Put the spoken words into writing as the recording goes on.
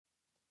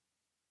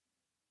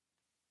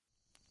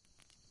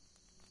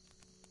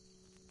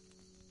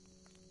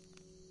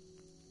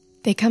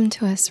They come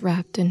to us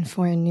wrapped in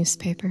foreign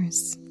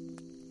newspapers.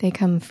 They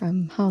come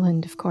from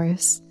Holland, of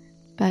course,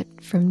 but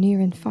from near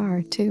and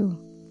far, too.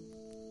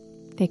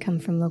 They come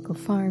from local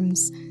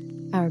farms,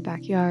 our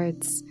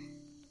backyards,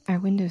 our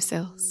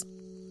windowsills.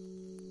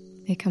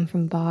 They come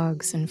from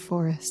bogs and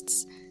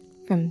forests,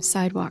 from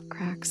sidewalk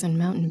cracks and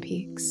mountain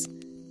peaks.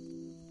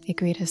 They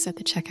greet us at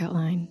the checkout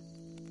line,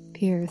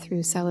 peer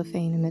through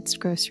cellophane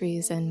amidst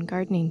groceries and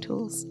gardening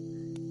tools.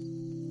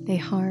 They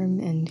harm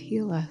and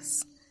heal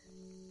us,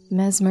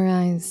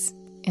 mesmerize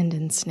and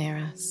ensnare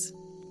us.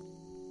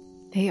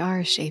 They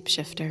are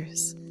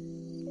shapeshifters.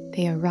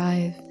 They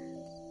arrive,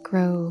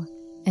 grow,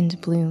 and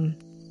bloom,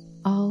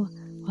 all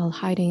while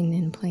hiding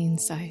in plain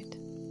sight.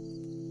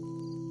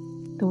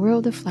 The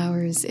world of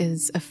flowers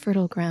is a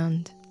fertile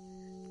ground,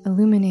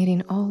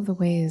 illuminating all the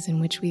ways in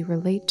which we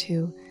relate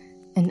to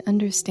and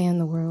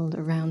understand the world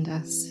around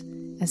us,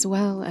 as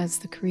well as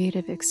the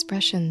creative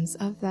expressions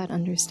of that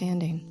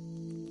understanding.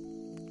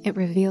 It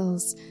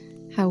reveals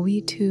how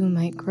we too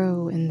might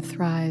grow and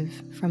thrive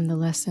from the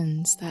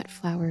lessons that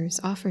flowers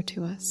offer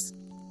to us.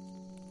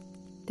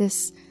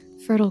 This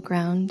fertile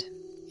ground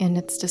and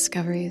its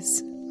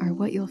discoveries are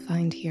what you'll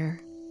find here.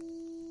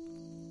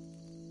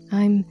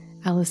 I'm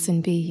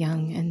Allison B.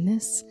 Young, and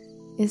this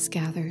is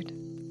Gathered,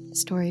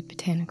 Storied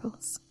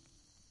Botanicals.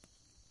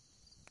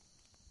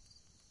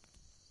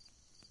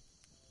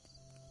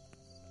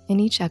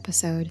 In each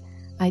episode,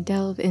 I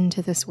delve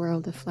into this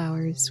world of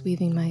flowers,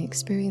 weaving my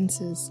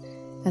experiences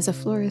as a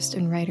florist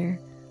and writer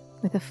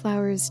with a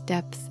flower's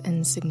depth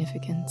and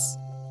significance,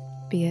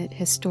 be it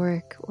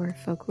historic or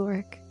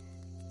folkloric,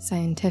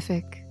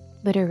 scientific,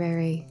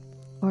 literary,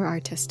 or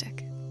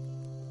artistic.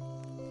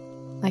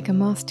 Like a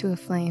moth to a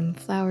flame,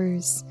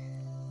 flowers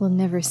will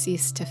never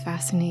cease to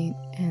fascinate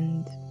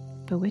and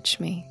bewitch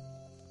me.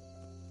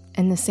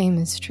 And the same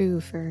is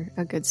true for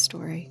a good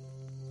story.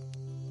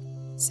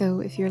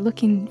 So if you're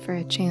looking for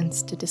a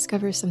chance to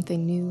discover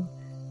something new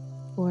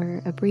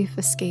or a brief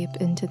escape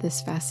into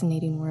this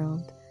fascinating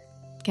world,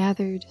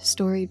 Gathered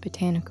Storied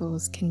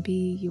Botanicals can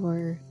be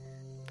your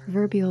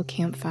proverbial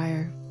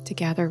campfire to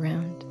gather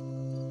round.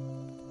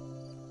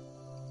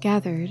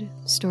 Gathered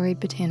Storied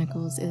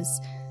Botanicals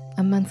is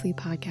a monthly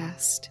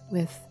podcast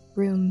with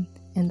room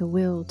and the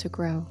will to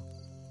grow.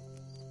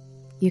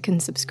 You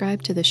can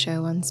subscribe to the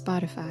show on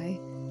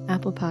Spotify,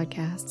 Apple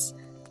Podcasts,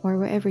 or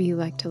wherever you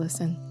like to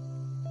listen.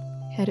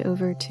 Head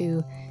over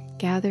to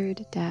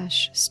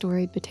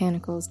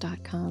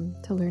gathered-storiedbotanicals.com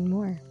to learn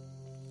more.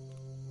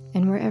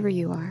 And wherever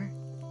you are,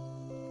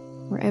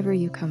 wherever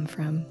you come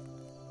from,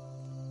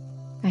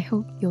 I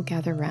hope you'll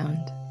gather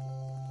round.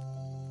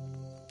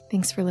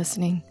 Thanks for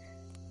listening,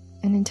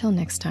 and until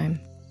next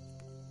time.